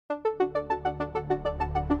Hello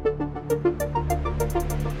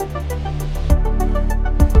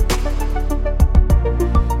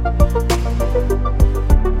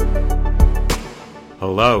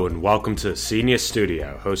and welcome to Senius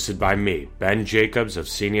Studio, hosted by me, Ben Jacobs of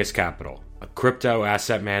Senius Capital, a crypto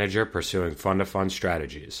asset manager pursuing fund-to-fund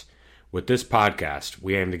strategies. With this podcast,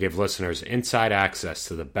 we aim to give listeners inside access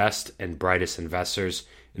to the best and brightest investors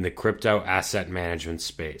in the crypto asset management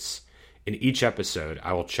space. In each episode,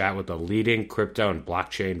 I will chat with a leading crypto and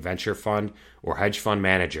blockchain venture fund or hedge fund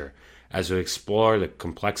manager as we explore the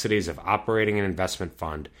complexities of operating an investment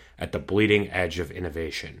fund at the bleeding edge of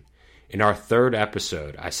innovation. In our third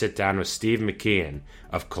episode, I sit down with Steve McKeon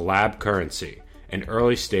of Collab+Currency, an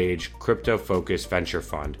early-stage, crypto-focused venture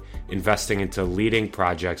fund investing into leading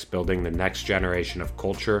projects building the next generation of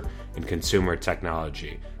culture and consumer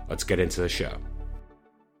technology. Let's get into the show.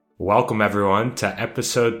 Welcome, everyone, to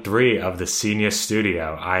episode 3 of the Senius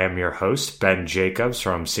Studio. I am your host, Ben Jacobs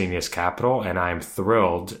from Senius Capital, and I am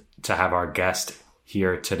thrilled to have our guest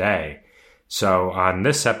here today. So on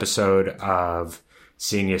this episode of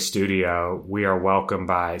Senius Studio, we are welcomed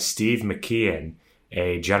by Steve McKeon,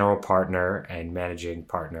 a general partner and managing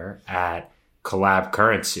partner at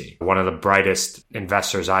Collab+Currency, one of the brightest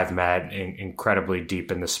investors I've met, incredibly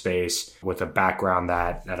deep in the space with a background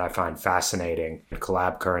that I find fascinating.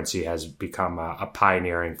 Collab+Currency has become a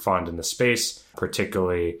pioneering fund in the space,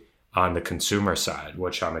 particularly on the consumer side,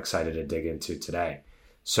 which I'm excited to dig into today.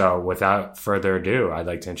 So without further ado, I'd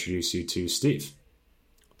like to introduce you to Steve.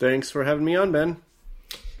 Thanks for having me on, Ben.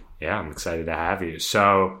 Yeah, I'm excited to have you.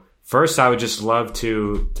 So first, I would just love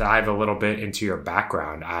to dive a little bit into your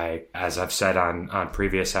background. As I've said on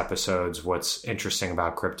previous episodes, what's interesting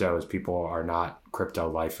about crypto is people are not crypto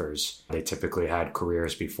lifers. They typically had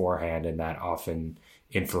careers beforehand, and that often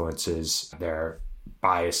influences their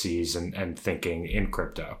biases and thinking in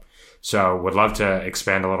crypto. So would love to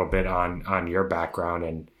expand a little bit on your background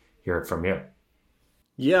and hear it from you.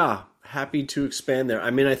 Yeah, happy to expand there.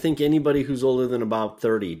 I mean, I think anybody who's older than about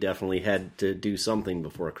 30 definitely had to do something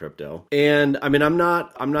before crypto. And I mean, I'm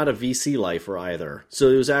not a VC lifer either. So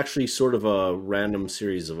it was actually sort of a random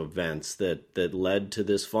series of events that led to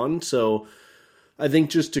this fund. So I think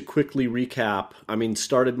just to quickly recap, I mean,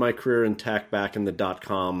 started my career in tech back in the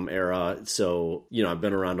 .com era. So, I've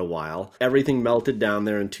been around a while. Everything melted down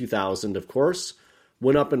there in 2000, of course.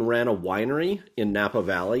 Went up and ran a winery in Napa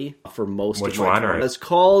Valley for most Which of my winery? time. It's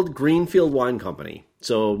called Greenfield Wine Company.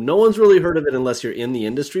 So no one's really heard of it unless you're in the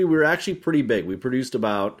industry. We were actually pretty big. We produced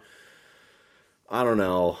about,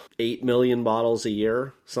 8 million bottles a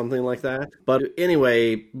year, something like that. But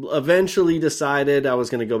anyway, eventually decided I was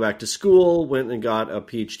going to go back to school, went and got a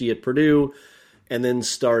PhD at Purdue, and then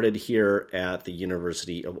started here at the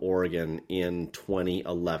University of Oregon in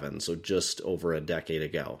 2011. So just over a decade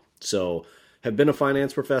ago. So have been a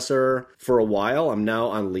finance professor for a while. I'm now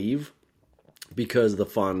on leave because the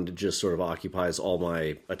fund just sort of occupies all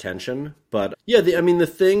my attention. But yeah, the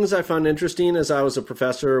things I found interesting as I was a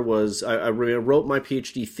professor was I wrote my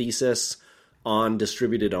PhD thesis on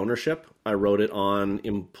distributed ownership. I wrote it on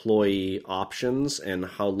employee options and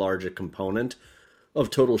how large a component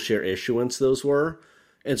of total share issuance those were.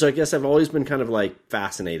 And so I guess I've always been kind of like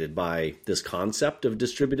fascinated by this concept of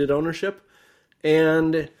distributed ownership.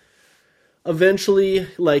 And eventually,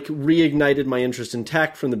 reignited my interest in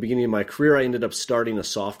tech from the beginning of my career. I ended up starting a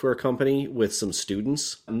software company with some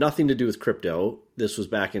students. Nothing to do with crypto. This was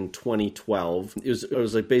back in 2012. It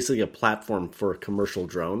was like basically a platform for commercial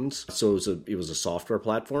drones. So it was a software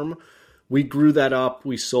platform. We grew that up.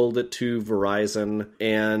 We sold it to Verizon.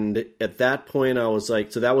 And at that point, I was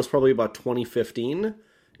like, so that was probably about 2015.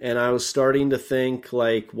 And I was starting to think,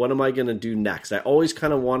 what am I going to do next? I always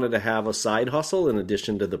kind of wanted to have a side hustle in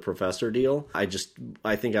addition to the professor deal. I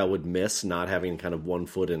think I would miss not having kind of one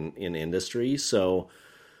foot in industry. So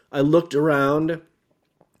I looked around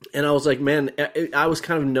and I was like, man, I was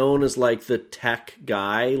kind of known as the tech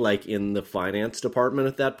guy, in the finance department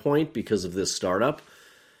at that point because of this startup.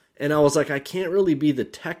 And I was like, I can't really be the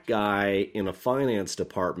tech guy in a finance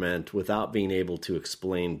department without being able to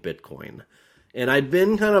explain Bitcoin. And I'd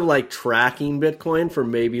been kind of tracking Bitcoin for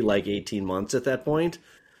maybe 18 months at that point.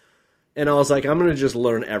 And I was like, I'm going to just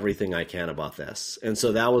learn everything I can about this. And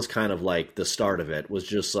so that was kind of the start of it, was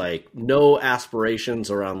just no aspirations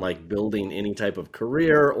around building any type of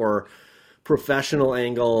career or professional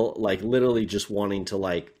angle, literally just wanting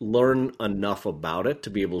to learn enough about it to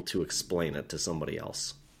be able to explain it to somebody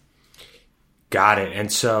else. Got it. And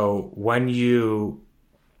so when you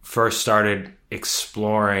first started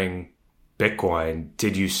exploring Bitcoin,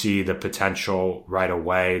 did you see the potential right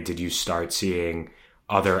away? Did you start seeing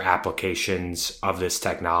other applications of this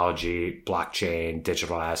technology, blockchain,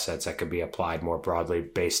 digital assets that could be applied more broadly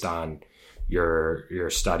based on your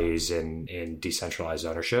studies in decentralized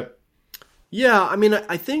ownership? Yeah, I mean,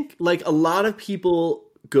 I think like a lot of people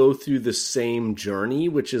go through the same journey,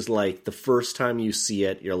 which is like the first time you see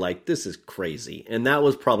it, you're like, this is crazy. And that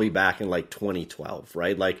was probably back in like 2012,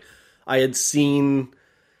 right? Like I had seen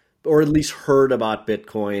or at least heard about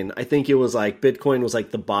Bitcoin. I think it was like Bitcoin was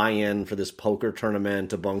like the buy-in for this poker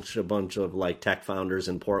tournament, a bunch of like tech founders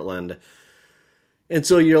in Portland. And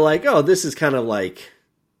so you're like, oh, this is kind of like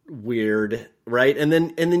weird, right? And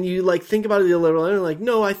then you like think about it a little and like,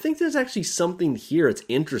 no, I think there's actually something here. It's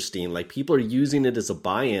interesting. Like people are using it as a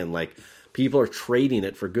buy-in, like people are trading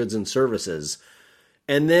it for goods and services.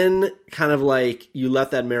 And then kind of like you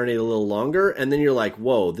let that marinate a little longer and then you're like,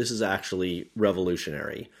 whoa, this is actually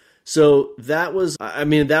revolutionary. So that was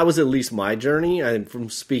at least my journey. And from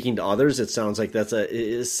speaking to others, it sounds like that's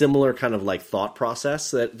a similar kind of like thought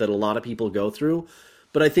process that a lot of people go through.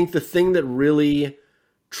 But I think the thing that really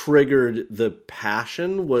triggered the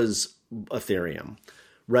passion was Ethereum,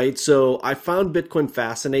 right? So I found Bitcoin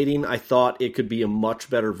fascinating. I thought it could be a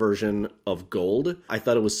much better version of gold. I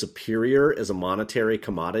thought it was superior as a monetary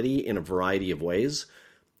commodity in a variety of ways.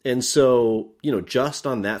 And so, just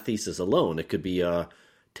on that thesis alone, it could be a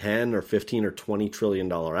 10 or 15 or 20 trillion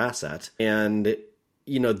dollar asset. And,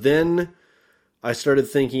 then I started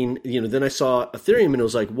thinking, then I saw Ethereum and it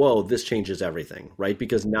was like, whoa, this changes everything, right?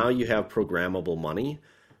 Because now you have programmable money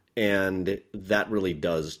and that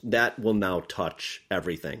will now touch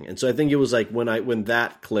everything. And so I think it was like when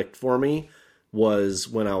that clicked for me was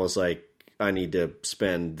when I was like, I need to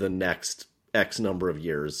spend the next X number of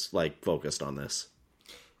years like focused on this.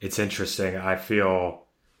 It's interesting. I feel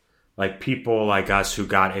like people like us who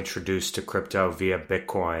got introduced to crypto via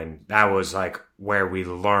Bitcoin, that was like where we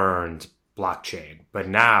learned blockchain. But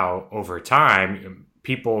now over time,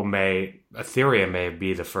 Ethereum may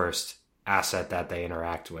be the first asset that they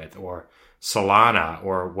interact with, or Solana,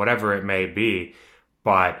 or whatever it may be.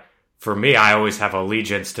 But for me, I always have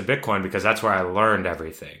allegiance to Bitcoin because that's where I learned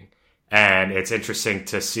everything. And it's interesting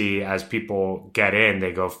to see as people get in,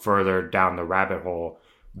 they go further down the rabbit hole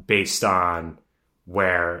based on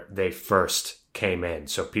where they first came in.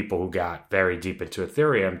 So people who got very deep into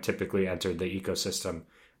Ethereum typically entered the ecosystem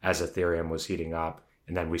as Ethereum was heating up.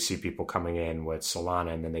 And then we see people coming in with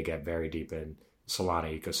Solana and then they get very deep in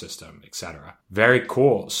Solana ecosystem, etc. Very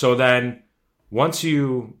cool. So then once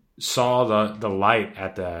you saw the light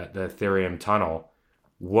at the Ethereum tunnel,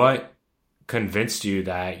 what convinced you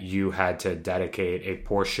that you had to dedicate a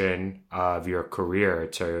portion of your career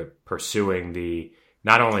to pursuing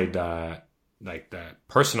not only the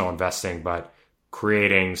personal investing, but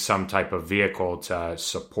creating some type of vehicle to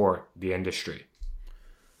support the industry?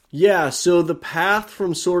 Yeah, so the path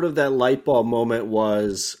from sort of that light bulb moment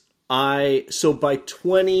was by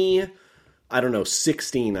 16,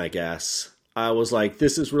 I guess, I was like,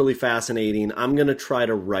 this is really fascinating. I'm going to try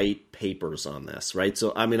to write papers on this, right?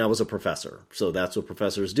 So, I was a professor. So that's what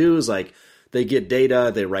professors do is like they get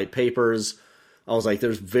data, they write papers. I was like,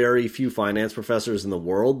 there's very few finance professors in the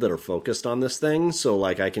world that are focused on this thing. So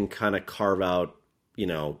like I can kind of carve out,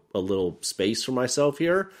 a little space for myself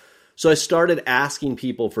here. So I started asking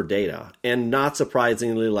people for data, and not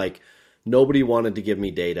surprisingly, like nobody wanted to give me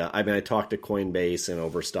data. I talked to Coinbase and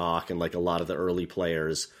Overstock and like a lot of the early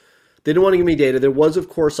players. They didn't want to give me data. There was, of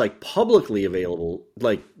course, like publicly available,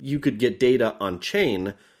 like you could get data on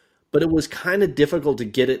chain, but it was kind of difficult to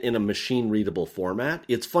get it in a machine readable format.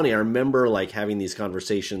 It's funny. I remember like having these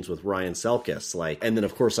conversations with Ryan Selkis, and then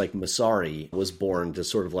of course, like Masari was born to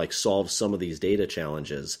sort of like solve some of these data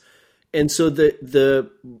challenges. And so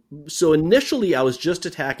so initially I was just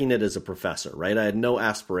attacking it as a professor, right? I had no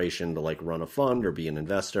aspiration to like run a fund or be an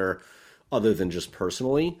investor other than just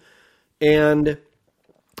personally. And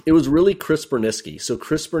it was really Chris Berniske. So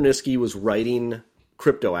Chris Berniske was writing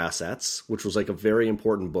Crypto Assets, which was like a very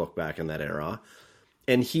important book back in that era.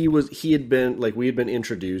 And we had been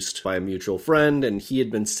introduced by a mutual friend, and he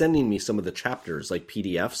had been sending me some of the chapters, like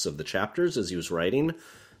PDFs of the chapters as he was writing.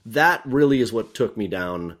 That really is what took me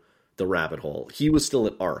down the rabbit hole. He was still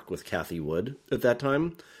at ARC with Cathie Wood at that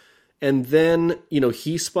time. And then,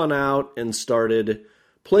 he spun out and started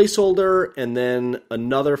Placeholder. And then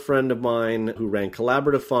another friend of mine who ran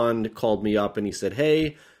Collaborative Fund called me up and he said,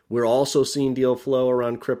 hey, we're also seeing deal flow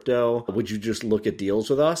around crypto. Would you just look at deals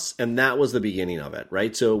with us? And that was the beginning of it,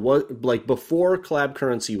 right? So what, like before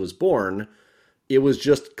Collab+Currency was born, it was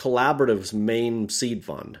just Collaborative's main seed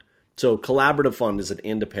fund. So Collaborative Fund is an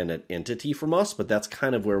independent entity from us, but that's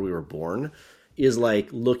kind of where we were born, is like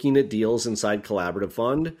looking at deals inside Collaborative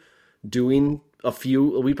Fund, doing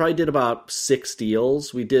we probably did about 6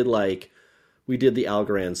 deals. We did the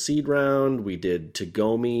Algorand seed round. We did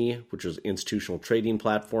Tagomi, which was an institutional trading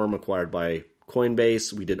platform acquired by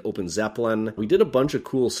Coinbase. We did Open Zeppelin. We did a bunch of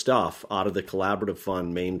cool stuff out of the collaborative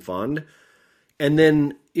fund main fund. And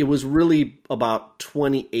then it was really about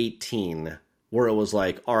 2018 where it was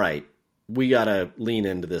like, all right, we got to lean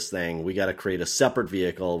into this thing. We got to create a separate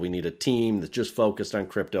vehicle. We need a team that's just focused on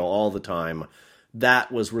crypto all the time.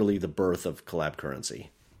 That was really the birth of Collab+Currency.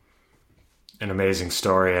 An amazing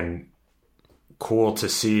story, and cool to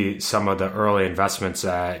see some of the early investments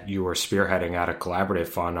that you were spearheading at a collaborative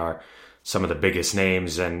fund are some of the biggest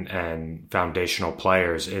names and foundational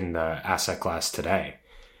players in the asset class today,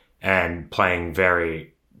 and playing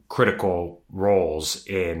very critical roles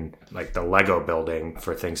in like the Lego building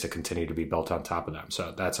for things to continue to be built on top of them.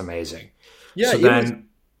 So that's amazing. Yeah.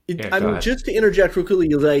 So just to interject real quickly,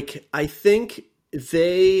 like, I think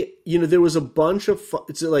there was a bunch of,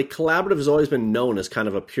 it's like Collaborative has always been known as kind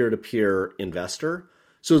of a peer-to-peer investor.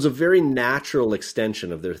 So it's a very natural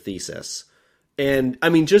extension of their thesis. And I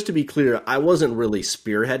mean, just to be clear, I wasn't really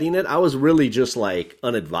spearheading it. I was really just like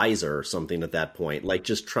an advisor or something at that point, like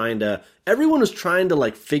just everyone was trying to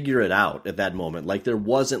like figure it out at that moment. Like there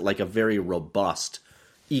wasn't like a very robust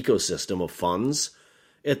ecosystem of funds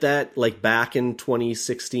at that, like back in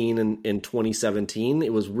 2016 and in 2017,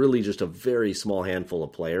 it was really just a very small handful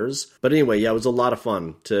of players. But anyway, yeah, it was a lot of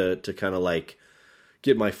fun to kind of like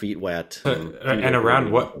get my feet wet. And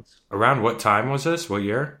around what time was this? What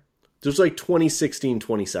year? It was like 2016,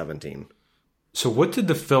 2017. So what did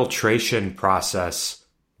the filtration process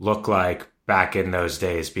look like back in those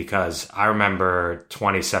days? Because I remember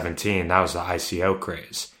 2017, that was the ICO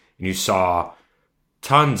craze. And you saw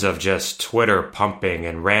tons of just Twitter pumping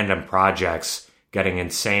and random projects getting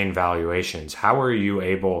insane valuations. How were you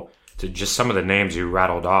able to, just some of the names you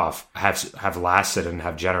rattled off have lasted and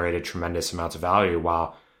have generated tremendous amounts of value,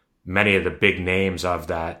 while many of the big names of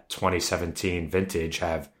that 2017 vintage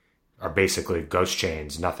are basically ghost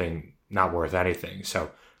chains, not worth anything. So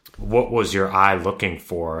what was your eye looking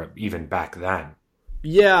for even back then?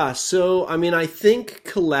 Yeah, so I mean, I think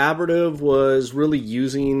Collaborative was really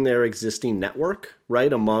using their existing network,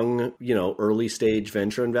 right, among, early stage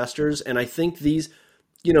venture investors. And I think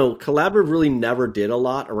Collaborative really never did a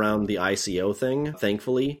lot around the ICO thing,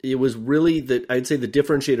 thankfully. It was really I'd say the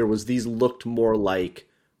differentiator was these looked more like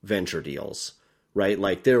venture deals, right?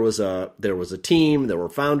 Like there was a team, there were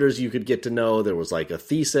founders you could get to know, there was like a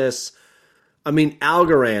thesis. I mean,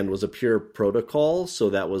 Algorand was a pure protocol, so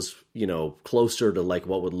that was, closer to like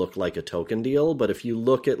what would look like a token deal. But if you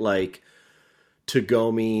look at like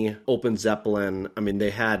Tagomi, Open Zeppelin, I mean,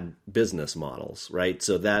 they had business models, right?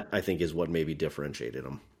 So that I think is what maybe differentiated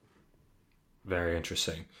them. Very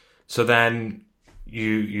interesting. So then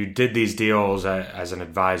you did these deals as an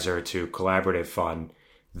advisor to Collaborative Fund.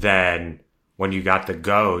 Then when you got the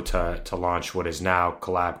go to launch what is now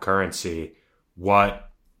Collab+Currency,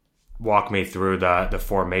 walk me through the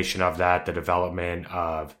formation of that, the development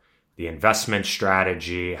of the investment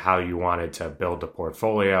strategy, how you wanted to build the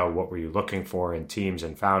portfolio, what were you looking for in teams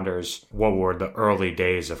and founders? What were the early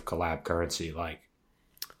days of Collab+Currency like?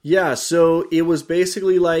 Yeah, so it was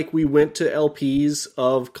basically like we went to LPs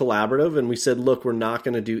of Collaborative and we said, look, we're not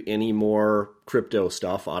going to do any more crypto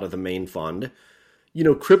stuff out of the main fund.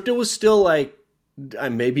 Crypto was still like,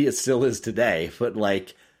 maybe it still is today, but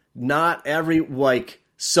like not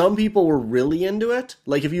some people were really into it.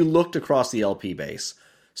 Like if you looked across the LP base,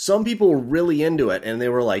 some people were really into it and they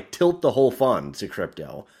were like tilt the whole fund to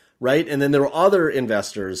crypto, right? And then there were other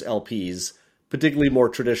investors, LPs, particularly more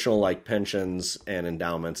traditional like pensions and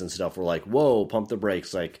endowments and stuff, were like, whoa, pump the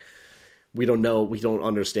brakes. Like we don't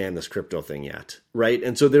understand this crypto thing yet, right?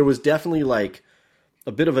 And so there was definitely like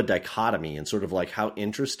a bit of a dichotomy in sort of like how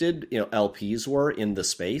interested LPs were in the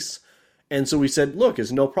space. And so we said, look,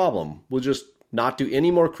 it's no problem. We'll just not do any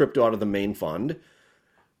more crypto out of the main fund.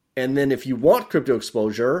 And then if you want crypto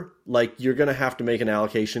exposure, like you're going to have to make an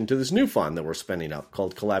allocation to this new fund that we're spinning up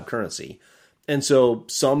called Collab+Currency. And so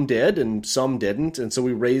some did and some didn't. And so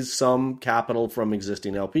we raised some capital from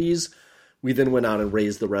existing LPs. We then went out and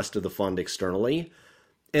raised the rest of the fund externally.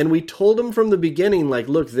 And we told them from the beginning, like,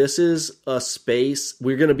 look, this is a space.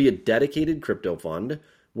 We're going to be a dedicated crypto fund.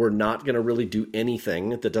 We're not going to really do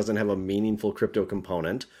anything that doesn't have a meaningful crypto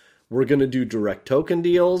component. We're going to do direct token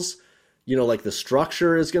deals. Like the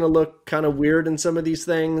structure is going to look kind of weird in some of these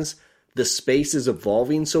things. The space is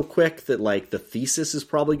evolving so quick that like the thesis is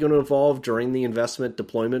probably going to evolve during the investment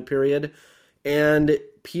deployment period. And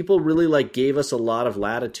people really like gave us a lot of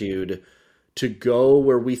latitude to go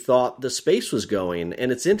where we thought the space was going. And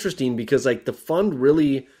it's interesting because like the fund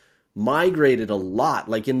really migrated a lot.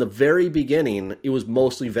 Like in the very beginning, it was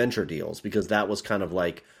mostly venture deals because that was kind of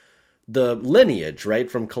like the lineage, right,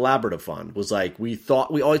 from collaborative fund was like we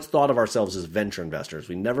always thought of ourselves as venture investors.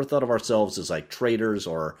 We never thought of ourselves as like traders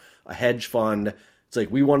or a hedge fund. It's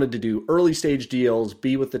like we wanted to do early stage deals,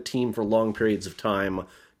 be with the team for long periods of time,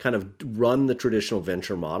 kind of run the traditional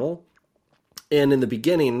venture model. And in the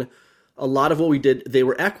beginning, a lot of what we did, they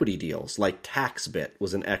were equity deals, like TaxBit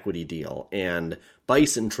was an equity deal, and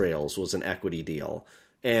Bison Trails was an equity deal.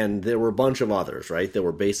 And there were a bunch of others, right, that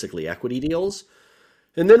were basically equity deals.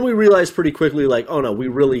 And then we realized pretty quickly, like, oh no, we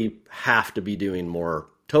really have to be doing more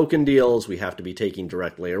token deals. We have to be taking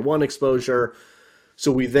direct layer one exposure.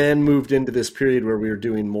 So we then moved into this period where we were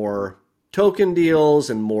doing more token deals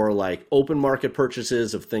and more like open market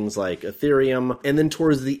purchases of things like Ethereum. And then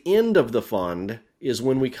towards the end of the fund is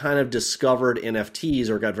when we kind of discovered NFTs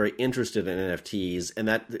or got very interested in NFTs.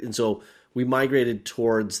 And so we migrated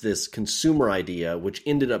towards this consumer idea, which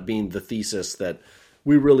ended up being the thesis that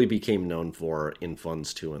we really became known for in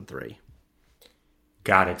funds 2 and 3.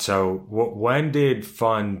 Got it. So when did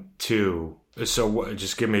fund 2,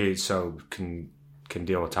 just give me, so can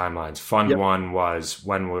deal with timelines. Fund 1 was,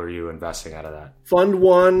 when were you investing out of that? Fund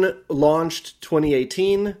 1 launched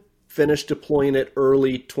 2018, finished deploying it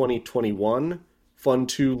early 2021. Fund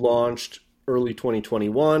 2 launched early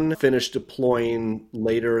 2021, finished deploying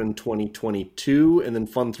later in 2022, and then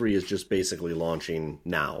Fund 3 is just basically launching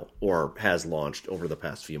now, or has launched over the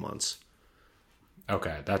past few months.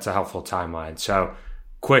 Okay, that's a helpful timeline. So,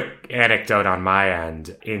 quick anecdote on my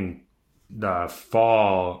end. In the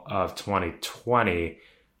fall of 2020,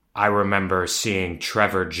 I remember seeing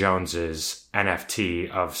Trevor Jones's NFT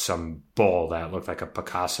of some bull that looked like a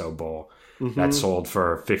Picasso bull that sold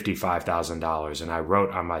for $55,000. And I wrote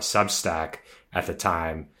on my Substack at the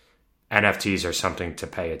time, NFTs are something to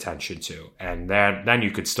pay attention to. And then you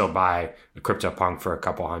could still buy a CryptoPunk for a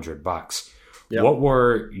couple $100. Yep. What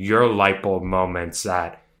were your light bulb moments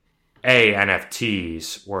that A,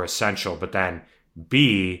 NFTs were essential, but then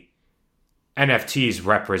B, NFTs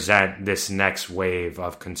represent this next wave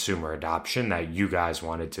of consumer adoption that you guys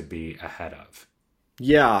wanted to be ahead of?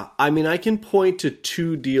 Yeah, I mean, I can point to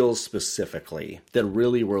 2 deals specifically that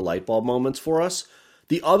really were light bulb moments for us.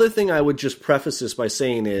 The other thing I would just preface this by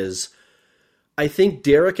saying is, I think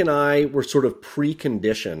Derek and I were sort of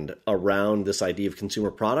preconditioned around this idea of consumer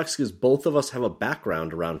products because both of us have a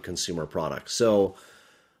background around consumer products. So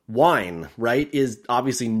wine, right, is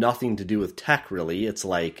obviously nothing to do with tech, really. It's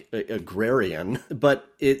like agrarian, but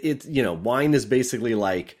it's wine is basically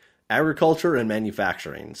like agriculture and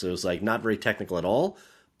manufacturing. So it's like not very technical at all.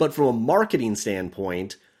 But from a marketing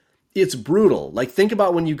standpoint, it's brutal. Like think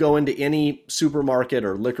about when you go into any supermarket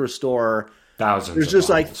or liquor store, there's just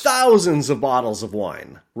like thousands of bottles of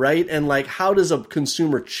wine, right? And like, how does a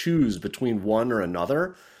consumer choose between one or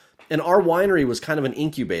another? And our winery was kind of an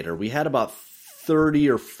incubator. We had about 30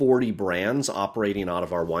 or 40 brands operating out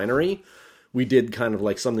of our winery. We did kind of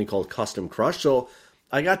like something called Custom Crush. So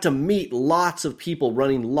I got to meet lots of people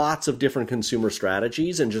running lots of different consumer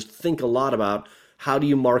strategies and just think a lot about how do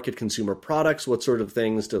you market consumer products? What sort of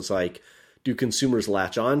things do consumers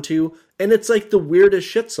latch onto? And it's like the weirdest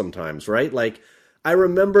shit sometimes, right? Like I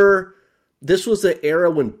remember this was the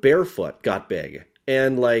era when Barefoot got big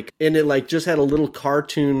and it just had a little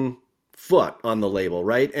cartoon foot on the label,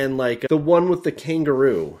 right? And like the one with the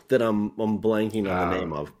kangaroo that I'm blanking on the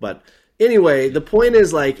name of. But anyway, the point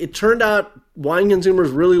is like it turned out wine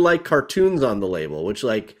consumers really like cartoons on the label, which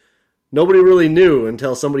like nobody really knew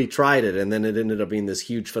until somebody tried it, and then it ended up being this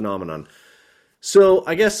huge phenomenon. So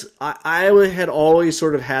I guess I had always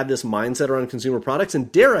sort of had this mindset around consumer products,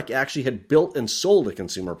 and Derek actually had built and sold a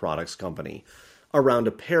consumer products company around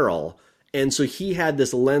apparel. And so he had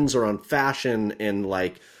this lens around fashion and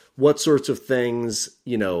like what sorts of things,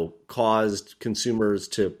 caused consumers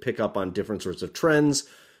to pick up on different sorts of trends.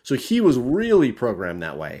 So he was really programmed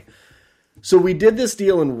that way. So we did this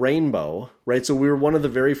deal in Rainbow, right? So we were one of the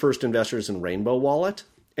very first investors in Rainbow Wallet.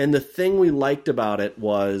 And the thing we liked about it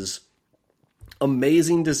was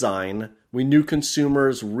amazing design. We knew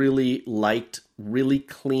consumers really liked really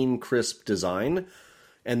clean, crisp design,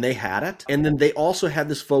 and they had it. And then they also had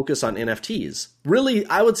this focus on NFTs. Really,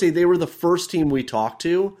 I would say they were the first team we talked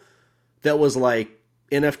to that was like,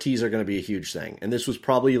 NFTs are going to be a huge thing. And this was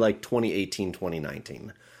probably like 2018,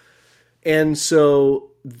 2019. And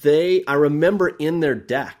so I remember in their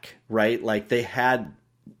deck, right, like they had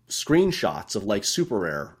screenshots of like super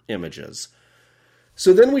rare images.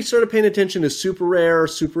 So then we started paying attention to super rare.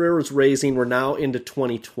 Super rare was raising. We're now into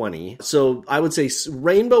 2020. So I would say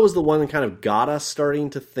Rainbow was the one that kind of got us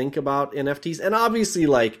starting to think about NFTs. And obviously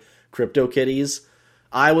like CryptoKitties.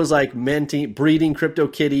 I was like breeding crypto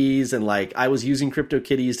kitties, and like I was using crypto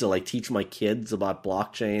kitties to like teach my kids about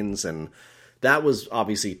blockchains. And that was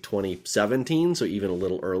obviously 2017, so even a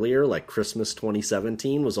little earlier, like Christmas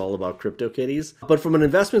 2017 was all about crypto kitties. But from an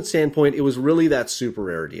investment standpoint, it was really that super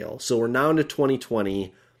rare deal. So we're now into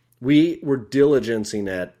 2020. We were diligencing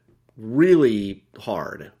it really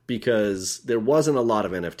hard because there wasn't a lot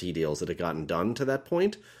of NFT deals that had gotten done to that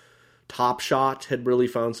point. Top Shot had really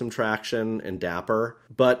found some traction and Dapper,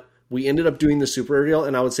 but we ended up doing the super rare deal,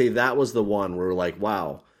 and I would say that was the one where we're like,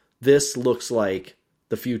 wow, this looks like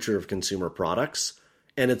the future of consumer products,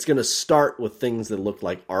 and it's going to start with things that look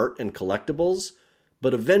like art and collectibles,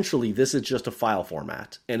 but eventually this is just a file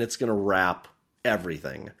format, and it's going to wrap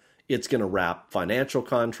everything. It's going to wrap financial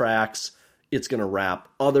contracts. It's going to wrap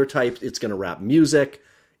other types. It's going to wrap music.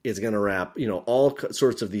 It's going to wrap, all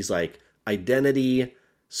sorts of these like identity,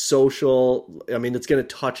 social. I mean, it's going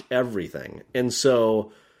to touch everything. And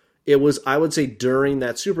so it was, I would say, during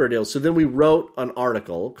that super deal. So then we wrote an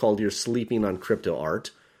article called You're Sleeping on Crypto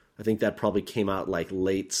Art. I think that probably came out like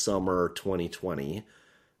late summer 2020.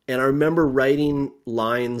 And I remember writing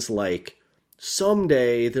lines like,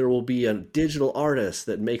 someday there will be a digital artist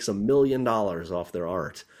that makes $1 million off their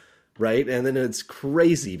art. Right? And then it's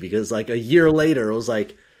crazy because like a year later, it was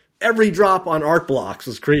like every drop on Art Blocks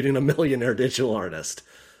was creating a millionaire digital artist.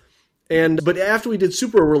 But after we did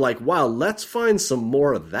Super, we're like, wow, let's find some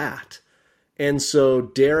more of that. And so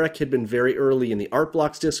Derek had been very early in the Art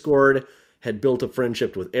Blocks Discord, had built a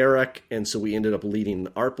friendship with Eric. And so we ended up leading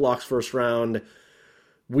the Art Blocks first round.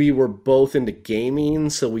 We were both into gaming,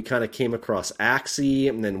 so we kind of came across Axie,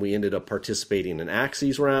 and then we ended up participating in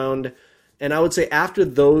Axie's round. And I would say after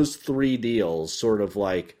those three deals, sort of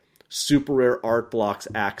like Super Rare, Art Blocks,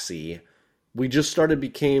 Axie, we sort of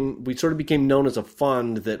became known as a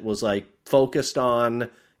fund that was like focused on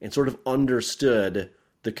and sort of understood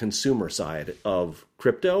the consumer side of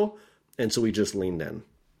crypto. And so we just leaned in.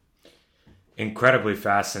 Incredibly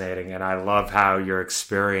fascinating. And I love how your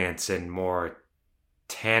experience in more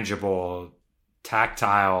tangible,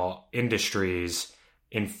 tactile industries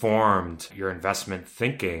informed your investment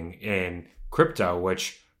thinking in crypto,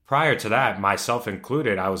 which prior to that, myself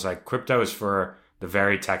included, I was like, crypto is for the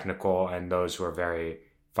very technical and those who are very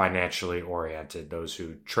financially oriented, those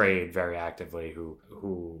who trade very actively,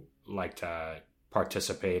 who like to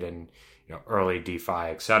participate in early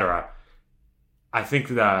DeFi, etc. I think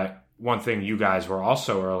that one thing you guys were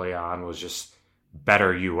also early on was just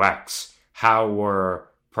better UX. How were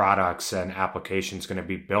products and applications going to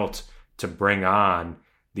be built to bring on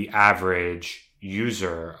the average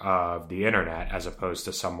user of the internet as opposed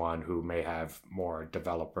to someone who may have more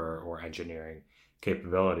developer or engineering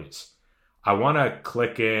capabilities? I want to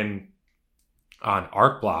click in on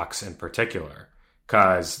Art Blocks in particular,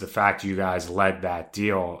 because the fact you guys led that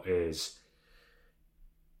deal is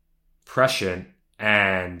prescient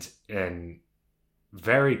and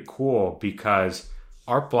very cool, because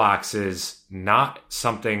Art Blocks is not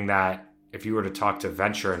something that if you were to talk to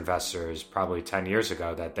venture investors probably 10 years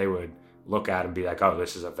ago, that they would look at and be like, oh,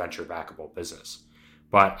 this is a venture backable business.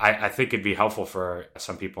 But I think it'd be helpful for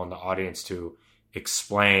some people in the audience to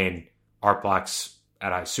explain Art Blocks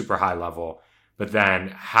at a super high level, but then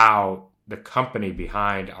how the company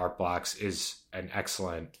behind Art Blocks is an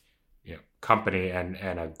excellent company and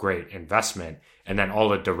a great investment. And then all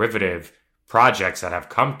the derivative projects that have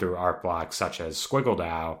come through Art Blocks, such as Squiggle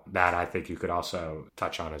DAO, that I think you could also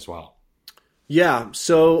touch on as well. Yeah,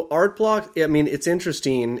 so Art Blocks, I mean, it's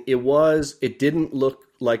interesting. It didn't look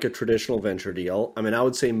like a traditional venture deal. I mean, I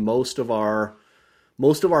would say most of our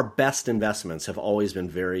best investments have always been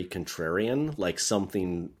very contrarian, like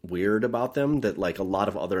something weird about them that like a lot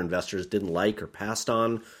of other investors didn't like or passed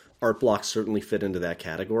on. Art Blocks certainly fit into that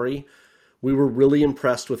category. We were really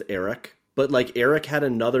impressed with Eric, but like Eric had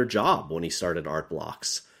another job when he started Art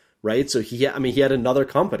Blocks, right? So he had another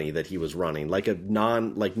company that he was running, like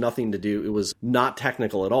nothing to do. It was not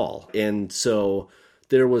technical at all. And so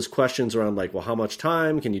there was questions around like, well, how much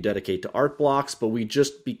time can you dedicate to Art Blocks? But we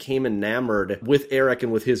just became enamored with Eric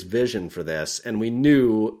and with his vision for this. And we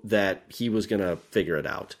knew that he was going to figure it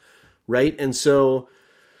out, right? And so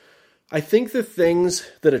I think the things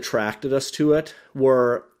that attracted us to it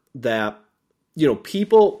were that,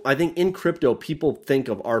 people, I think in crypto, people think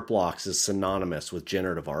of Art Blocks as synonymous with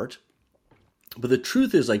generative art. But the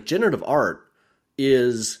truth is, like, generative art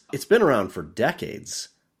it's been around for decades,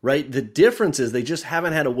 right? The difference is they just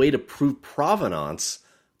haven't had a way to prove provenance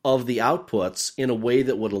of the outputs in a way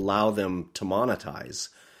that would allow them to monetize.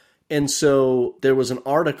 And so there was an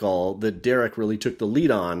article that Derek really took the lead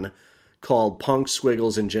on called Punk,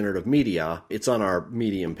 Squiggles, and Generative Media. It's on our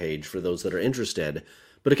Medium page for those that are interested.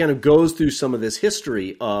 but it kind of goes through some of this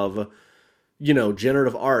history of,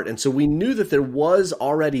 generative art. And so we knew that there was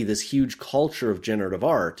already this huge culture of generative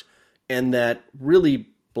art, and that really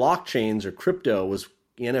blockchains or crypto was,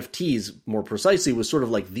 NFTs more precisely, was sort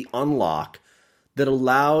of like the unlock that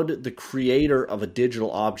allowed the creator of a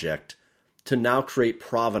digital object to now create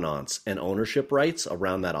provenance and ownership rights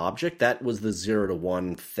around that object. That was the 0 to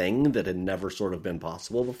 1 thing that had never sort of been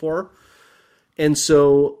possible before. And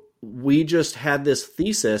so we just had this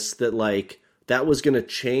thesis that like that was going to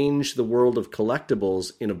change the world of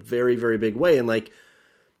collectibles in a very, very big way. And like,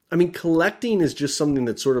 I mean, collecting is just something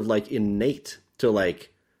that's sort of like innate to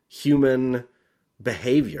like human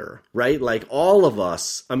behavior, right? Like all of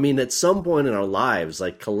us, I mean, at some point in our lives,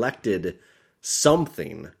 like collected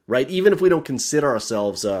something, right? Even if we don't consider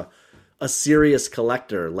ourselves a serious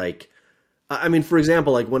collector. Like, I mean, for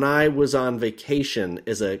example, like when I was on vacation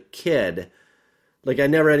as a kid, like I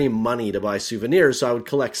never had any money to buy souvenirs, so I would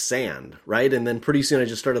collect sand, right? And then pretty soon I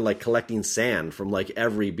just started like collecting sand from like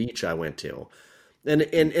every beach I went to.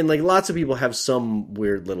 And like lots of people have some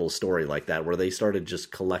weird little story like that where they started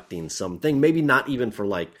just collecting something, maybe not even for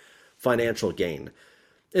like financial gain.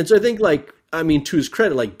 And so I think like, I mean, to his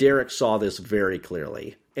credit, like Derek saw this very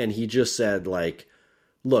clearly, and he just said like,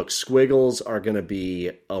 look, squiggles are going to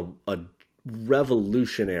be a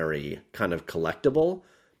revolutionary kind of collectible,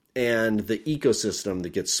 and the ecosystem that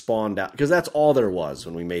gets spawned out, because that's all there was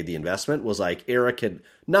when we made the investment, was like Eric had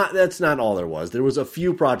not, that's not all there was. There was a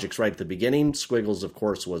few projects right at the beginning. Squiggles, of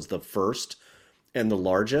course, was the first and the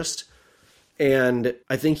largest. And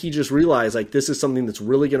I think he just realized like this is something that's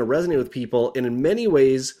really going to resonate with people. And in many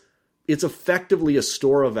ways, it's effectively a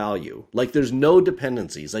store of value. Like there's no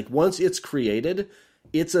dependencies. Like once it's created,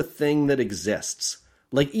 it's a thing that exists.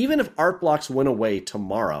 Like even if art blocks went away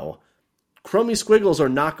tomorrow, Chromie squiggles are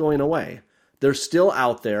not going away. They're still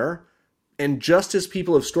out there. And just as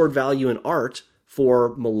people have stored value in art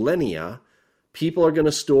for millennia, people are going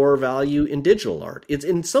to store value in digital art. It's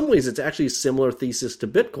in some ways, it's actually a similar thesis to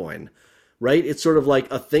Bitcoin, right? It's sort of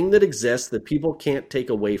like a thing that exists that people can't take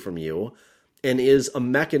away from you and is a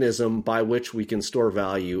mechanism by which we can store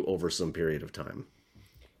value over some period of time.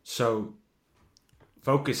 So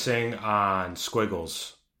focusing on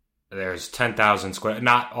squiggles, there's 10,000 squiggles.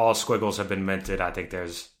 Not all squiggles have been minted. I think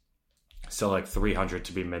there's still like 300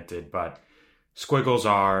 to be minted, but squiggles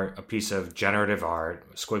are a piece of generative art,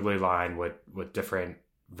 a squiggly line with different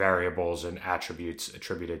variables and attributes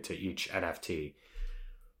attributed to each NFT.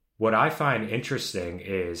 What I find interesting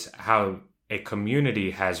is how a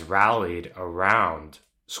community has rallied around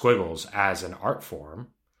squiggles as an art form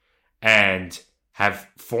and have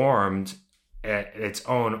formed its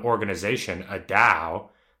own organization, a DAO,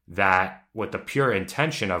 that with the pure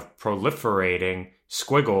intention of proliferating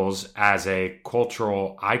squiggles as a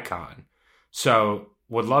cultural icon. So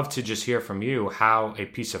would love to just hear from you how a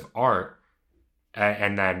piece of art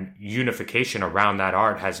and then unification around that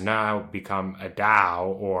art has now become a DAO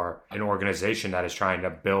or an organization that is trying to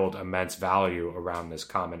build immense value around this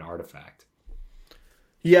common artifact.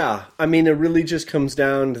 Yeah, I mean, it really just comes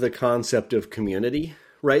down to the concept of community,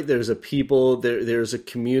 right? There's a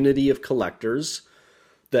community of collectors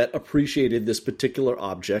that appreciated this particular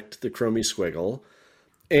object, the Chromie squiggle,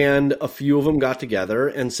 and a few of them got together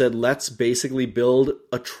and said, let's basically build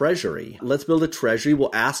a treasury. Let's build a treasury.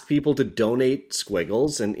 We'll ask people to donate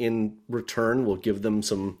squiggles, and in return, we'll give them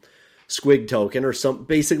some squig token or some,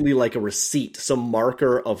 basically like a receipt, some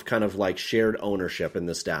marker of kind of like shared ownership in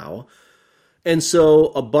this DAO. And so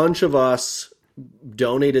a bunch of us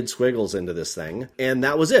donated squiggles into this thing, and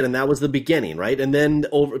that was it. And that was the beginning, right? And then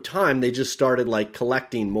over time, they just started like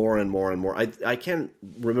collecting more and more and more. I can't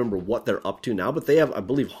remember what they're up to now, but they have, I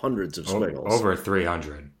believe, hundreds of squiggles. Over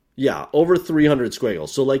 300. Yeah, over 300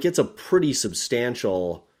 squiggles. So like it's a pretty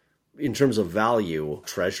substantial, in terms of value,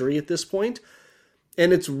 treasury at this point.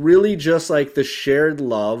 And it's really just like the shared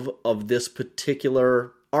love of this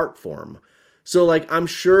particular art form. So like I'm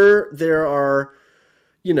sure there are,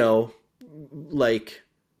 like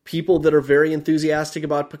people that are very enthusiastic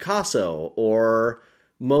about Picasso or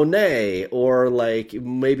Monet or like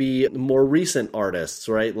maybe more recent artists,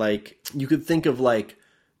 right? Like you could think of like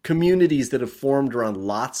communities that have formed around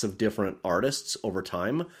lots of different artists over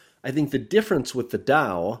time. I think the difference with the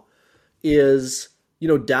DAO is,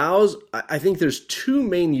 DAOs, I think there's two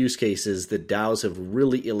main use cases that DAOs have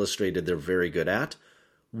really illustrated they're very good at.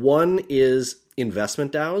 One is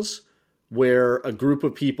investment DAOs, where a group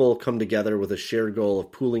of people come together with a shared goal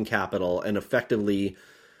of pooling capital and effectively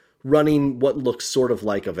running what looks sort of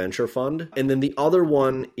like a venture fund. And then the other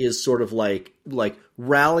one is sort of like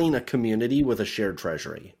rallying a community with a shared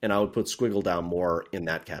treasury. And I would put Squiggle DAO more in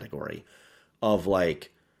that category. of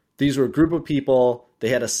like, these were a group of people, they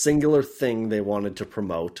had a singular thing they wanted to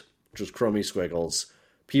promote, which was Chromie Squiggles.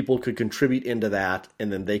 People could contribute into that,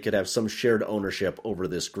 and then they could have some shared ownership over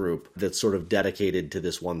this group that's sort of dedicated to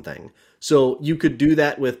this one thing. So you could do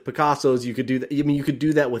that with Picasso's, you could do that, I mean, you could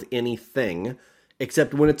do that with anything,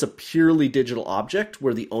 except when it's a purely digital object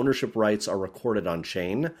where the ownership rights are recorded on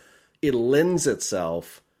chain, it lends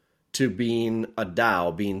itself to being a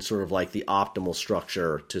DAO, being sort of like the optimal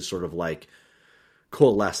structure to sort of like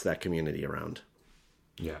coalesce that community around.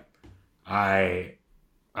 Yeah.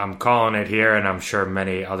 I'm calling it here, and I'm sure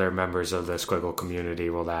many other members of the Squiggle community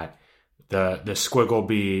will that the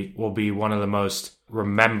Squiggle will be one of the most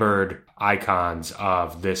remembered icons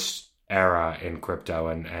of this era in crypto,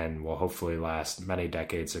 and will hopefully last many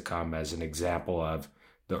decades to come as an example of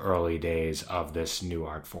the early days of this new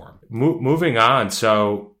art form. Moving on,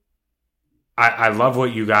 so I love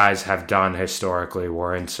what you guys have done historically.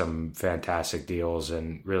 We're in some fantastic deals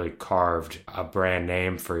and really carved a brand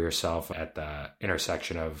name for yourself at the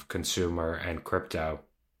intersection of consumer and crypto.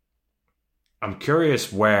 I'm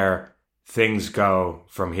curious where things go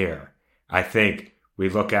from here. I think we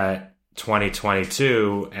look at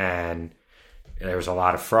 2022 and there was a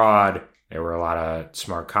lot of fraud. There were a lot of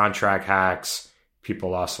smart contract hacks.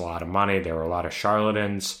 People lost a lot of money. There were a lot of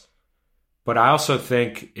charlatans. But I also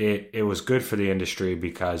think it was good for the industry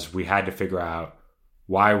because we had to figure out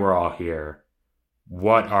why we're all here,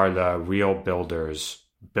 what are the real builders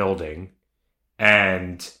building,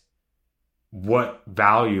 and what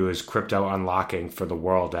value is crypto unlocking for the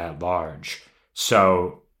world at large.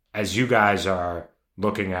 So as you guys are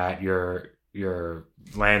looking at your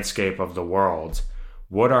landscape of the world,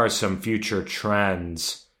 what are some future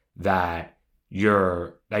trends that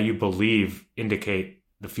you believe indicate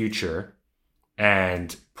the future,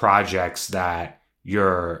 and projects that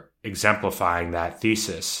you're exemplifying that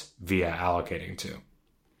thesis via allocating to?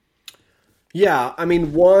 Yeah, I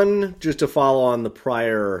mean, one, just to follow on the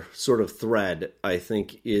prior sort of thread, I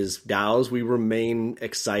think, is DAOs. We remain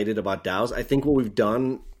excited about DAOs. I think what we've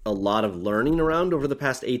done a lot of learning around over the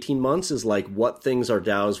past 18 months is like what things are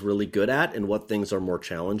DAOs really good at and what things are more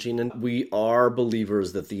challenging. And we are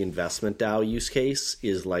believers that the investment DAO use case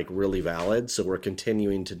is like really valid. So we're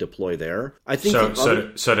continuing to deploy there. I think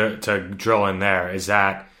to drill in there, is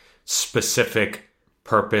that specific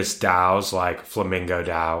purpose DAOs like Flamingo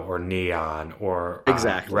DAO or Neon or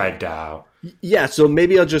exactly. Red DAO? Yeah, so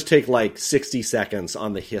maybe I'll just take like 60 seconds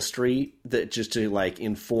on the history that just to like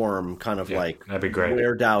inform kind of like that'd be great.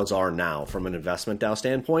 Where DAOs are now from an investment DAO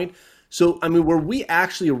standpoint. So, I mean, where we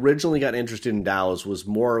actually originally got interested in DAOs was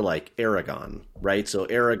more like Aragon, right? So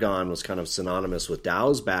Aragon was kind of synonymous with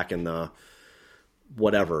DAOs back in the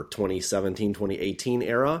 2017, 2018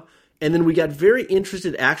 era. And then we got very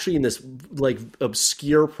interested actually in this like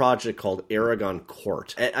obscure project called Aragon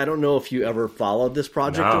Court. I don't know if you ever followed this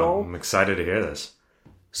project at all. I'm excited to hear this.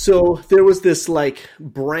 So there was this like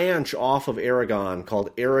branch off of Aragon called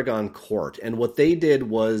Aragon Court. And what they did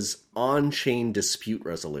was on-chain dispute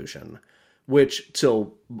resolution, which,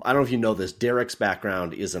 so I don't know if you know this, Derek's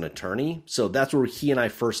background is an attorney. So that's where he and I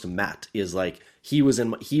first met, is like he was in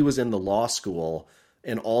the law school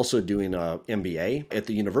and also doing a MBA at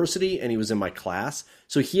the university, and he was in my class.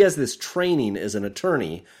 So he has this training as an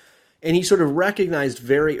attorney, and he sort of recognized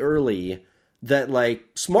very early that like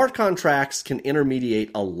smart contracts can intermediate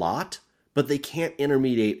a lot, but they can't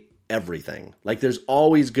intermediate everything. Like there's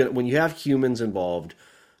always when you have humans involved,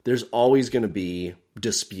 there's always going to be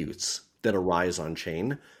disputes that arise on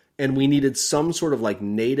chain, and we needed some sort of like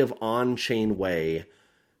native on-chain way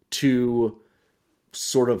to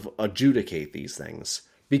sort of adjudicate these things,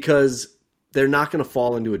 because they're not going to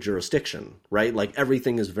fall into a jurisdiction, right? Like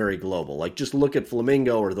everything is very global. Like just look at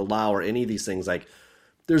Flamingo or the Lao or any of these things. Like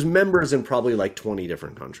there's members in probably like 20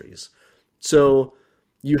 different countries. So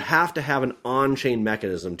you have to have an on-chain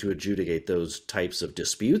mechanism to adjudicate those types of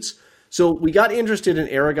disputes. So we got interested in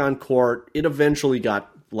Aragon Court. It eventually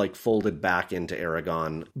got like folded back into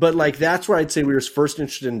Aragon. But like that's where I'd say we were first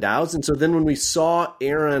interested in DAOs. And so then when we saw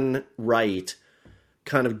Aaron Wright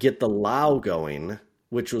kind of get the Lao going,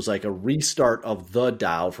 which was like a restart of the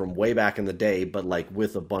DAO from way back in the day, but like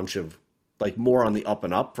with a bunch of like more on the up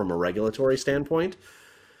and up from a regulatory standpoint,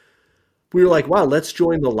 we were like, wow, let's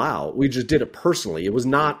join the Lao. We just did it personally. It was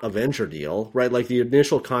not a venture deal, right? Like the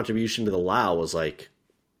initial contribution to the Lao was like,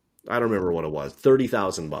 I don't remember what it was,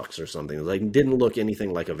 $30,000 or something. It was like, didn't look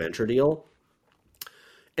anything like a venture deal.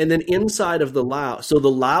 And then inside of the Lao, so the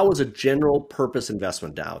Lao is a general purpose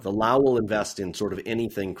investment DAO. The Lao will invest in sort of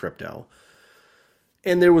anything crypto.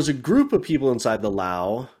 And there was a group of people inside the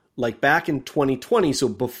Lao, like back in 2020, so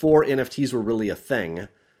before NFTs were really a thing,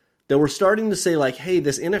 that were starting to say like, hey,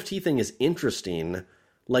 this NFT thing is interesting.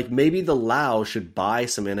 Like maybe the Lao should buy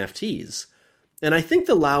some NFTs. And I think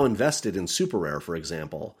the Lao invested in Super Rare, for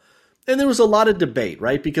example. And there was a lot of debate,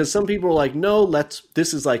 right? Because some people were like, no,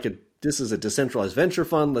 this is a decentralized venture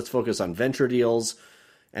fund. Let's focus on venture deals.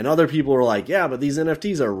 And other people were like, yeah, but these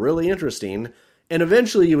NFTs are really interesting. And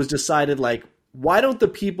eventually it was decided like, why don't the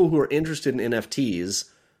people who are interested in NFTs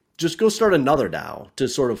just go start another DAO to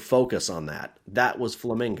sort of focus on that? That was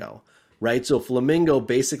Flamingo, right? So Flamingo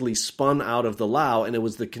basically spun out of the Lao, and it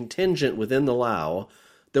was the contingent within the Lao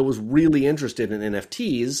that was really interested in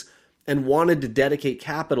NFTs and wanted to dedicate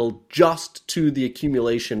capital just to the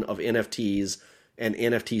accumulation of NFTs and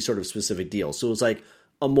NFT sort of specific deals. So it was like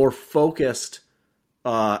a more focused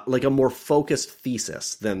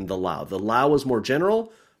thesis than the Lao. The Lao was more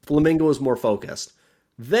general. Flamingo was more focused.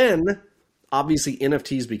 Then, obviously,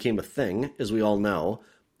 NFTs became a thing, as we all know,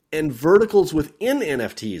 and verticals within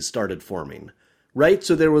NFTs started forming, right?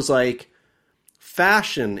 So there was like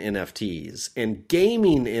fashion NFTs and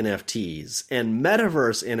gaming NFTs and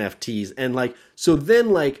metaverse NFTs. And like, so then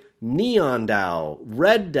like Neon DAO,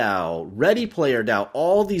 Red DAO, Ready Player DAO,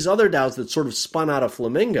 all these other DAOs that sort of spun out of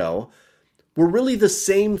Flamingo were really the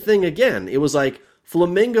same thing again. It was like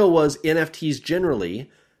Flamingo was NFTs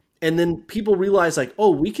generally. And then people realized like,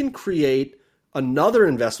 oh, we can create another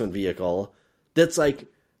investment vehicle that's like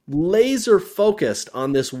laser focused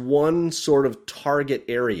on this one sort of target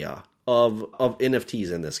area of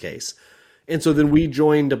NFTs in this case. And so then we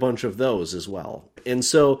joined a bunch of those as well. And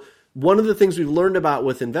so one of the things we've learned about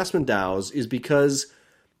with investment DAOs is because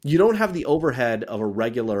you don't have the overhead of a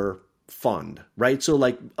regular fund, right? So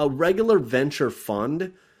like a regular venture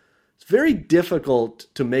fund, it's very difficult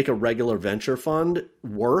to make a regular venture fund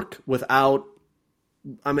work without,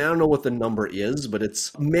 I mean, I don't know what the number is, but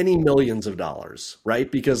it's many millions of dollars,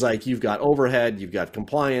 right? Because like you've got overhead, you've got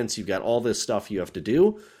compliance, you've got all this stuff you have to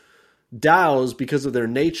do. DAOs, because of their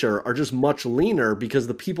nature, are just much leaner because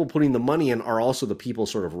the people putting the money in are also the people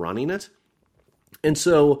sort of running it. And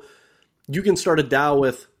so you can start a DAO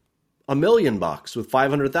with $1 million, with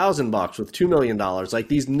 $500,000, with $2 million, like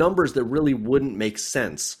these numbers that really wouldn't make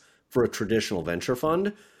sense for a traditional venture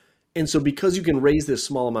fund. And so because you can raise this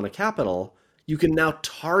small amount of capital, you can now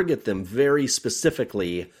target them very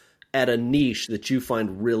specifically at a niche that you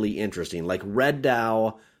find really interesting. Like Red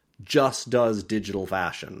DAO just does digital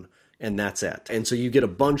fashion, and that's it. And so you get a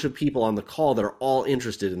bunch of people on the call that are all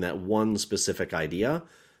interested in that one specific idea.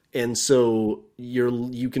 And so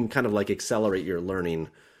you can kind of like accelerate your learning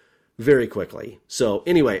very quickly. So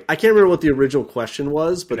anyway, I can't remember what the original question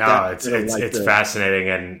was, but no, it's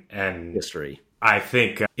fascinating and history. I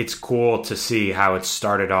think it's cool to see how it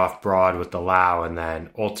started off broad with the Lao, and then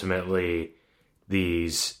ultimately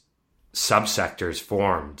these subsectors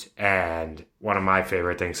formed. And one of my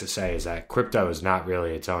favorite things to say is that crypto is not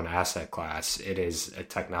really its own asset class. It is a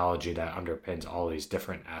technology that underpins all these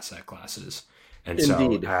different asset classes. And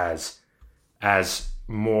Indeed. So as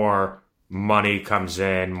more money comes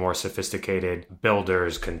in, more sophisticated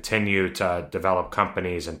builders continue to develop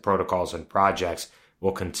companies and protocols and projects,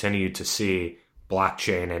 we'll continue to see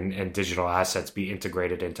blockchain and digital assets be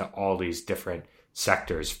integrated into all these different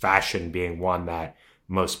sectors, fashion being one that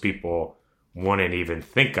most people wouldn't even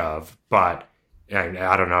think of. But and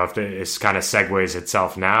I don't know if this kind of segues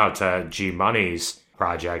itself now to G Money's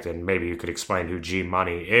project, and maybe you could explain who G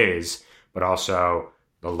Money is, but also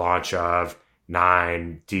the launch of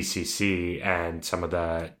 9 DCC and some of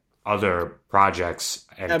the other projects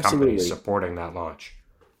and Absolutely. companies supporting that launch.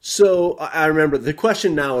 So I remember the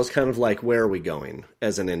question now is kind of like, where are we going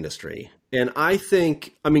as an industry? And I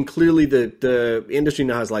think, I mean, clearly the industry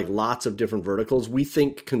now has like lots of different verticals. We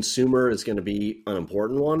think consumer is going to be an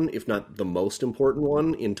important one, if not the most important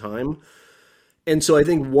one in time. And so I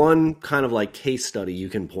think one kind of like case study you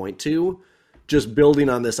can point to, just building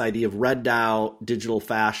on this idea of Red DAO, digital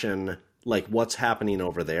fashion, like what's happening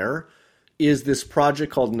over there, is this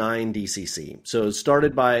project called 9DCC. So it's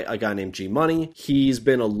started by a guy named G Money. He's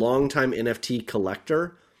been a longtime NFT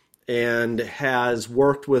collector and has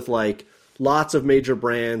worked with like lots of major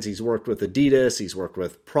brands. He's worked with Adidas, he's worked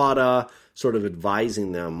with Prada, sort of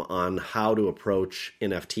advising them on how to approach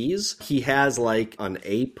NFTs. He has like an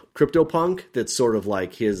ape CryptoPunk that's sort of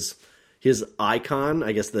like his icon.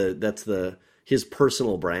 I guess that's his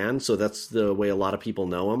personal brand. So that's the way a lot of people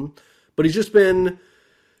know him. But he's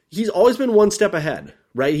always been one step ahead,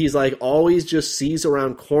 right? He's like always just sees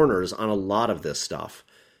around corners on a lot of this stuff.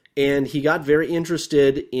 And he got very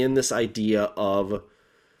interested in this idea of,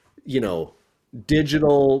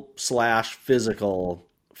 digital/physical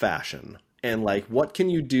fashion. And like, what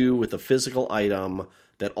can you do with a physical item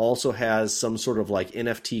that also has some sort of like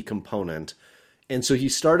NFT component. And so he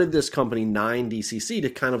started this company 9DCC to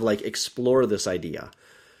kind of like explore this idea.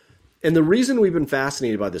 And the reason we've been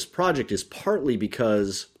fascinated by this project is partly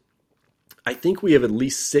because I think we have at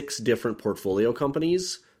least 6 different portfolio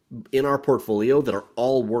companies in our portfolio that are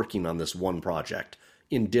all working on this one project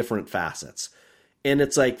in different facets. And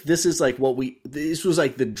it's like, this was like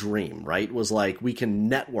the dream, right? Was like, we can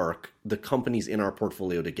network the companies in our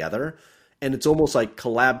portfolio together. And it's almost like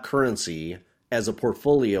Collab+Currency as a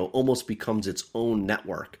portfolio almost becomes its own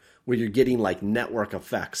network where you're getting like network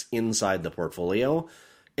effects inside the portfolio.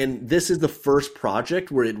 And this is the first project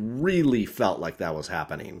where it really felt like that was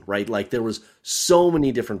happening, right? Like there was so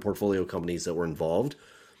many different portfolio companies that were involved.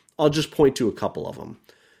 I'll just point to a couple of them.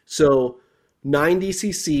 So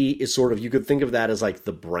 9DCC is sort of, you could think of that as like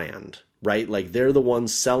the brand, right? Like they're the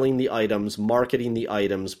ones selling the items, marketing the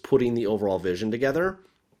items, putting the overall vision together.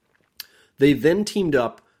 They then teamed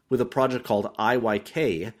up with a project called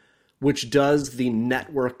IYK, which does the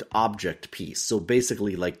networked object piece. So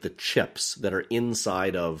basically like the chips that are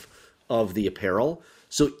inside of the apparel.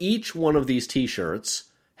 So each one of these t-shirts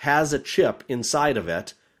has a chip inside of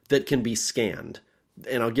it that can be scanned.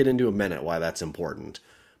 And I'll get into in a minute why that's important.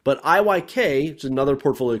 But IYK, which is another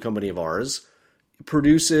portfolio company of ours,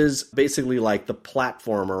 produces basically like the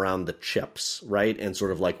platform around the chips, right? And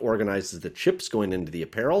sort of like organizes the chips going into the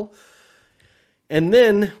apparel. And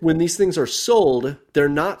then when these things are sold, they're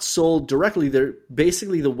not sold directly. They're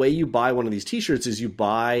basically, the way you buy one of these t-shirts is you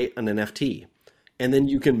buy an NFT. And then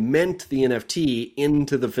you can mint the NFT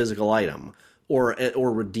into the physical item or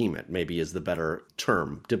redeem it, maybe is the better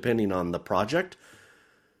term, depending on the project.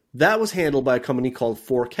 That was handled by a company called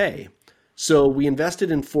 4K. So we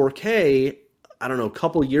invested in 4K, I don't know, a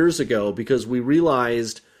couple years ago because we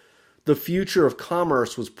realized the future of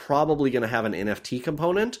commerce was probably going to have an NFT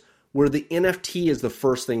component where the NFT is the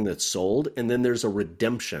first thing that's sold, and then there's a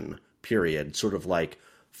redemption period, sort of like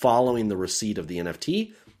following the receipt of the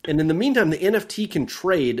NFT. And in the meantime, the NFT can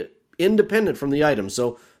trade independent from the item.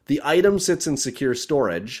 So the item sits in secure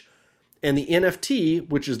storage, and the NFT,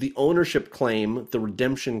 which is the ownership claim, the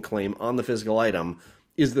redemption claim on the physical item,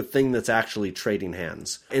 is the thing that's actually trading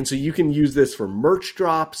hands. And so you can use this for merch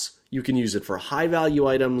drops. You can use it for high-value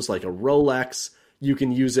items like a Rolex. You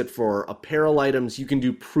can use it for apparel items. You can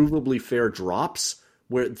do provably fair drops,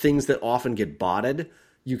 where things that often get botted.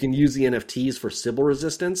 You can use the NFTs for Sybil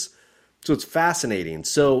resistance. So it's fascinating.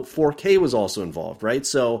 So 4K was also involved, right?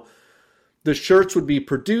 So the shirts would be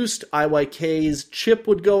produced. IYK's chip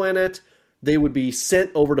would go in it. They would be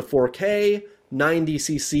sent over to 4K.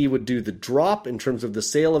 9DCC would do the drop in terms of the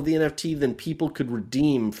sale of the NFT. Then people could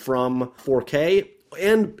redeem from 4K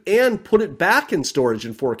and put it back in storage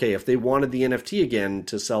in 4K if they wanted the NFT again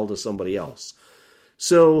to sell to somebody else.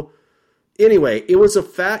 So anyway,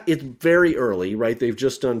 it's very early, right? They've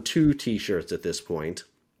just done 2 t-shirts at this point.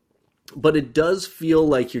 But it does feel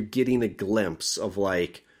like you're getting a glimpse of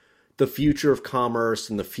like the future of commerce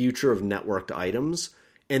and the future of networked items.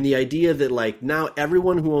 And the idea that like now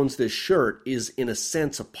everyone who owns this shirt is in a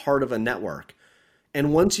sense a part of a network.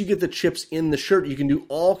 And once you get the chips in the shirt, you can do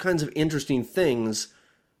all kinds of interesting things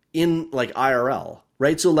in like IRL,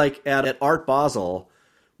 right? So like at Art Basel,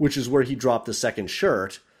 which is where he dropped the second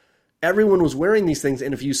shirt, everyone was wearing these things.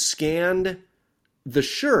 And if you scanned the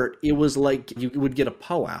shirt, it was like you would get a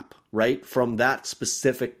POAP, right? From that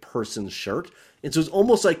specific person's shirt. And so it's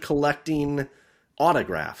almost like collecting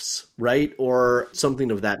autographs, right? Or something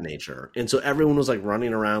of that nature. And so everyone was like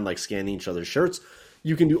running around, like scanning each other's shirts.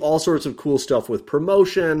 You can do all sorts of cool stuff with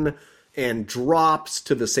promotion and drops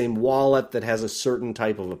to the same wallet that has a certain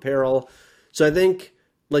type of apparel. So I think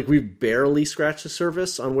like we've barely scratched the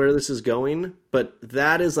surface on where this is going, but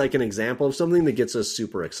that is like an example of something that gets us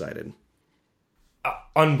super excited.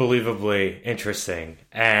 Unbelievably interesting.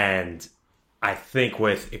 And I think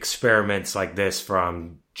with experiments like this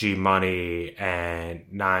from G Money and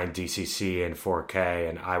 9DCC and 4K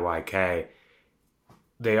and IYK,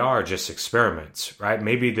 they are just experiments, right?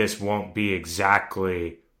 Maybe this won't be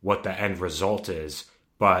exactly what the end result is,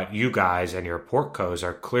 but you guys and your portcos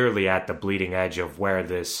are clearly at the bleeding edge of where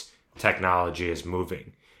this technology is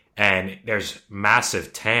moving. And there's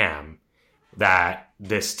massive TAM that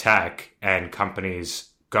this tech and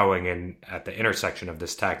companies going in at the intersection of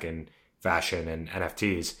this tech and fashion and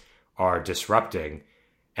NFTs are disrupting.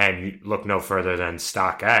 And you look no further than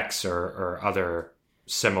StockX or other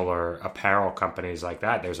similar apparel companies like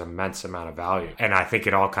that. There's immense amount of value. And I think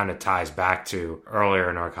it all kind of ties back to earlier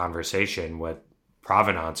in our conversation with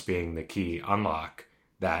provenance being the key unlock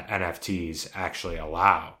that NFTs actually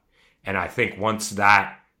allow. And I think once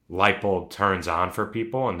that light bulb turns on for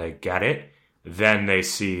people and they get it, then they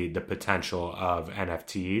see the potential of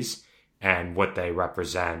NFTs and what they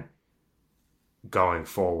represent going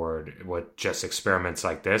forward with just experiments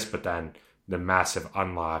like this, but then the massive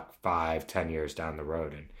unlock 5-10 years down the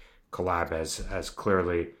road. And Collab has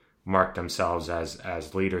clearly marked themselves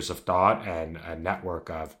as leaders of thought and a network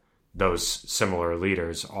of those similar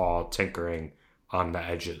leaders all tinkering on the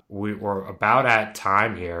edges. We're about at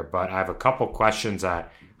time here, but I have a couple questions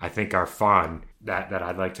that I think are fun that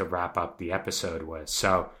I'd like to wrap up the episode with.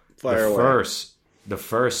 So the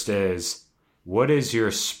first is, what is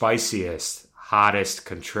your spiciest, hottest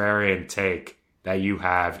contrarian take that you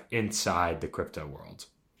have inside the crypto world?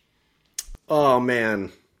 Oh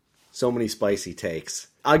man, so many spicy takes.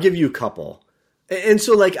 I'll give you a couple. And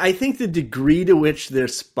so, like, I think the degree to which they're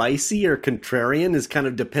spicy or contrarian is kind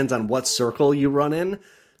of depends on what circle you run in.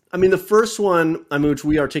 I mean, the first one, which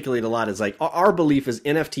we articulate a lot, is like, our belief is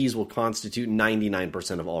NFTs will constitute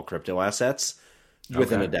 99% of all crypto assets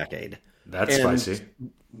within a decade. That's spicy.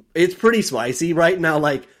 It's pretty spicy right now.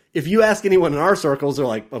 Like, if you ask anyone in our circles, they're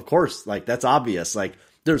like, of course, like, that's obvious. Like,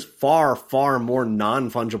 there's far, far more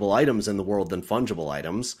non-fungible items in the world than fungible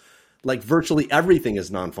items. Like, virtually everything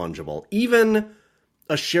is non-fungible. Even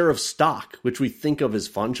a share of stock, which we think of as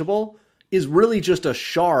fungible, is really just a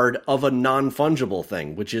shard of a non-fungible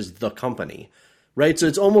thing, which is the company, right? So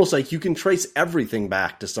it's almost like you can trace everything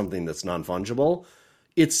back to something that's non-fungible.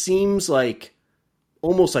 It seems like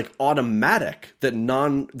almost like automatic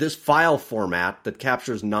that this file format that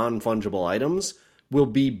captures non-fungible items will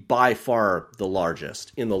be by far the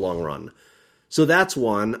largest in the long run. So that's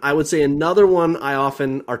one. I would say another one I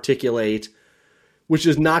often articulate, which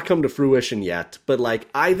has not come to fruition yet, but like,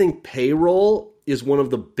 I think payroll is one of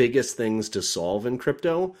the biggest things to solve in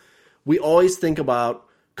crypto. We always think about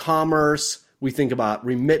commerce, we think about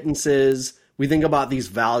remittances, we think about these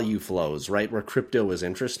value flows, right, where crypto is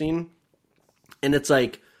interesting. And it's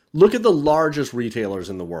like, look at the largest retailers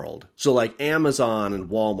in the world. So like Amazon and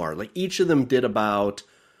Walmart, like each of them did about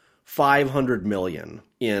 500 million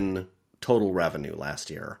in total revenue last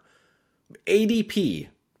year. ADP,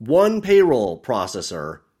 one payroll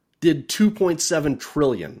processor, did 2.7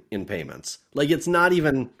 trillion in payments. Like, it's not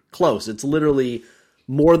even close. It's literally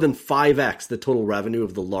more than 5x the total revenue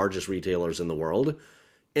of the largest retailers in the world.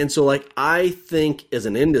 And so, like, I think as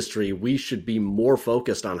an industry, we should be more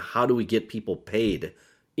focused on how do we get people paid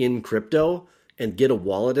in crypto and get a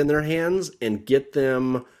wallet in their hands and get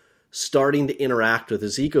them starting to interact with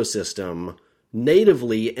this ecosystem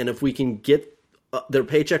natively. And if we can get their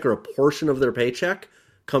paycheck or a portion of their paycheck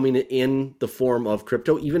coming in the form of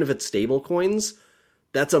crypto, even if it's stable coins,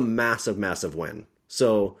 that's a massive, massive win.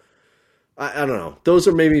 So I don't know. Those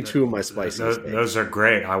are maybe two of my spiciest. Those are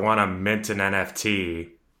great. I want to mint an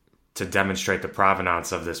NFT to demonstrate the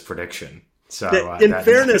provenance of this prediction. So in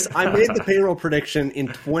fairness, I made the payroll prediction in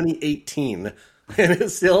 2018 and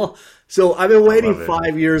it's still, so I've been waiting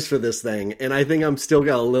 5 years for this thing. And I think I'm still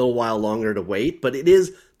got a little while longer to wait, but it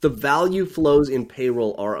is, the value flows in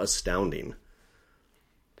payroll are astounding.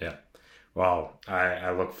 Yeah. Well,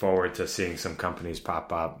 I look forward to seeing some companies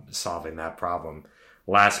pop up solving that problem.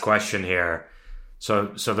 Last question here. So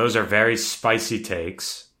those are very spicy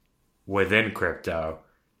takes within crypto.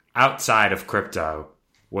 Outside of crypto,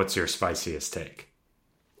 what's your spiciest take?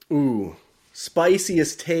 Ooh,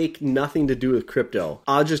 spiciest take, nothing to do with crypto.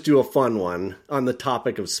 I'll just do a fun one on the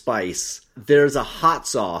topic of spice. There's a hot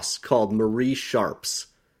sauce called Marie Sharp's.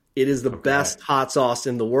 It is the best hot sauce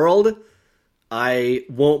in the world. I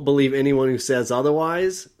won't believe anyone who says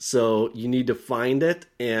otherwise, so you need to find it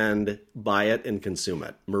and buy it and consume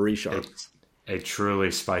it. Marie Sharp's. A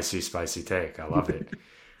truly spicy take. I love it.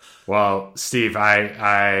 Well, Steve,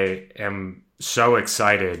 I am so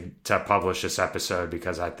excited to publish this episode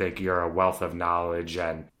because I think you're a wealth of knowledge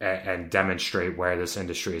and demonstrate where this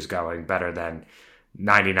industry is going better than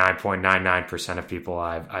 99.99% of people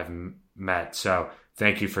I've met. So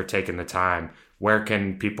thank you for taking the time. Where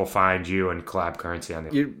can people find you and Collab+Currency on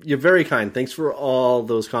the? You're very kind. Thanks for all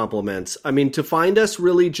those compliments. I mean, to find us,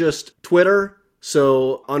 really just Twitter.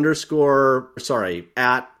 So at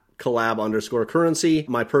Collab_Currency.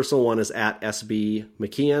 My personal one is at SB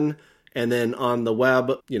McKeon. And then on the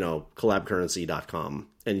web, collabcurrency.com.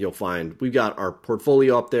 And you'll find we've got our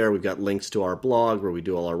portfolio up there. We've got links to our blog where we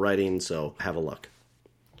do all our writing. So have a look.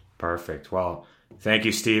 Perfect. Well, thank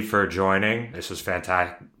you, Steve, for joining. This was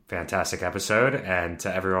fantastic episode. And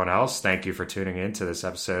to everyone else, thank you for tuning in to this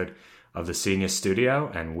episode of the Genius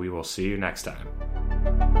Studio. And we will see you next time.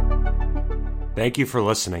 Thank you for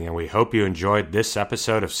listening, and we hope you enjoyed this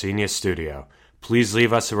episode of Genius Studio. Please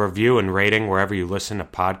leave us a review and rating wherever you listen to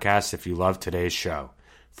podcasts if you love today's show.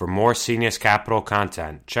 For more Senius Capital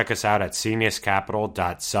content, check us out at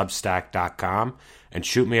seniuscapital.substack.com and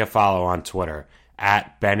shoot me a follow on Twitter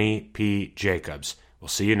at Benny P. Jacobs. We'll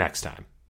see you next time.